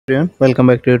Everyone, welcome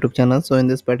back to YouTube channel. So in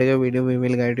this particular video we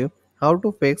will guide you how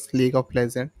to fix League of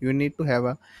Legends. You need to have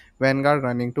a Vanguard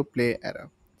running to play error.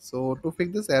 So to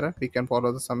fix this error we can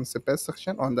follow the some step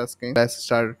section on the screen. Let's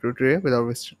start the tutorial without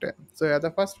wasting time. So yeah,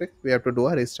 the first fix we have to do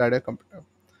a restart your computer.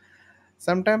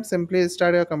 Sometimes simply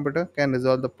restart your computer can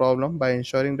resolve the problem by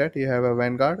ensuring that you have a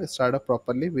Vanguard started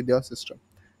properly with your system.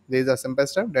 This is a simple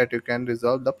step that you can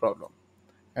resolve the problem.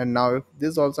 And now if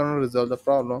this also not resolve the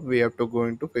problem, we have to go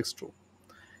into fix 2.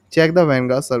 Check the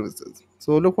Vanguard services.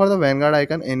 So look for the Vanguard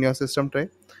icon in your system tray.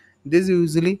 This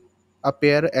usually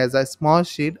appear as a small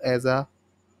sheet as a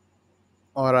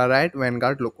or a right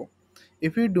Vanguard logo.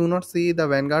 If you do not see the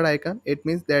Vanguard icon, it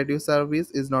means that your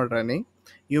service is not running.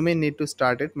 You may need to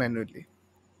start it manually.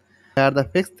 Here are the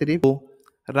fix 3 to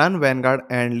run Vanguard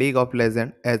and League of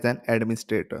Legends as an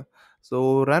administrator.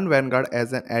 So run Vanguard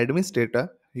as an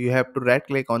administrator, you have to right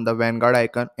click on the Vanguard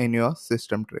icon in your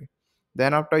system tray.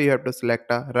 Then after you have to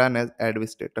select a run as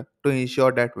administrator to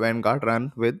ensure that Vanguard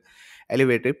run with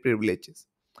elevated privileges.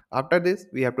 After this,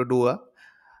 we have to do a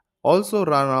also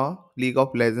run a League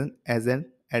of Legends as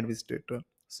an administrator.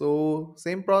 So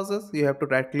same process, you have to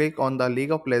right click on the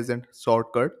League of Legends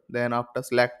shortcut, then after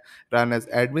select run as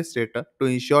administrator to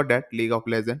ensure that League of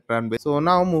Legends run with. So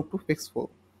now move to fix 4.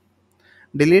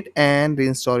 Delete and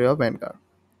reinstall your Vanguard.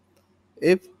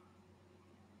 If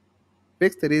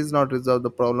fix 3 is not resolve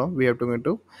the problem, we have to go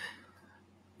into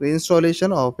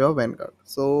reinstallation of your Vanguard.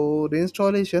 So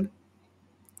reinstallation,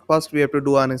 first we have to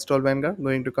do uninstall Vanguard,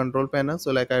 going to control panel.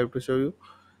 So like I have to show you,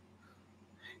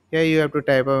 here you have to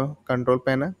type a control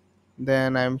panel,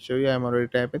 then I'm sure you I'm already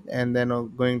typed it, and then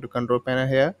going to control panel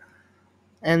here,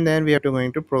 and then we have to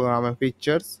going to program and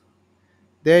features.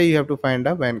 There you have to find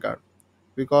a Vanguard,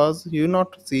 because you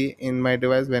not see in my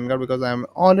device Vanguard because I'm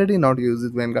already not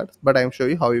using Vanguard, but I'm show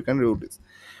you how you can do this.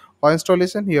 For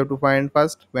installation you have to find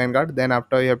first Vanguard, then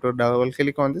after you have to double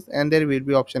click on this and there will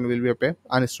be option will be appear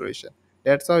uninstallation.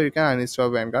 That's how you can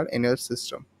uninstall Vanguard in your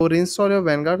system. To reinstall your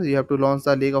Vanguard, you have to launch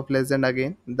the League of Legends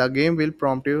again. The game will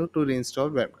prompt you to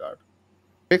reinstall Vanguard.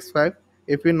 Fix 5.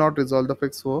 If you not resolve the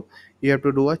fix 4, you have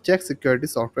to do a check security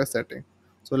software setting.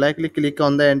 So likely click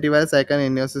on the antivirus icon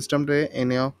in your system tray in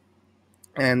your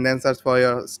and then search for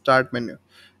your start menu.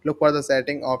 Look for the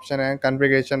setting option and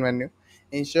configuration menu.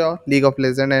 Ensure League of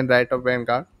Legends and Right of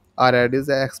Vanguard are reduce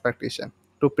the expectation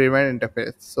to prevent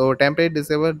interference. So temporary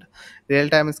disabled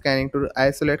real-time scanning to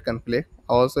isolate conflict.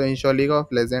 Also ensure League of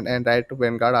Legends and Right to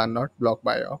Vanguard are not blocked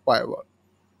by your firewall.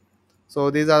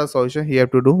 So these are the solutions you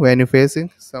have to do when you're facing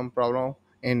some problem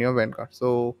in your Vanguard.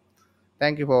 So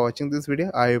thank you for watching this video.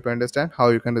 I hope you understand how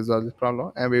you can resolve this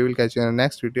problem, and we will catch you in the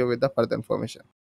next video with the further information.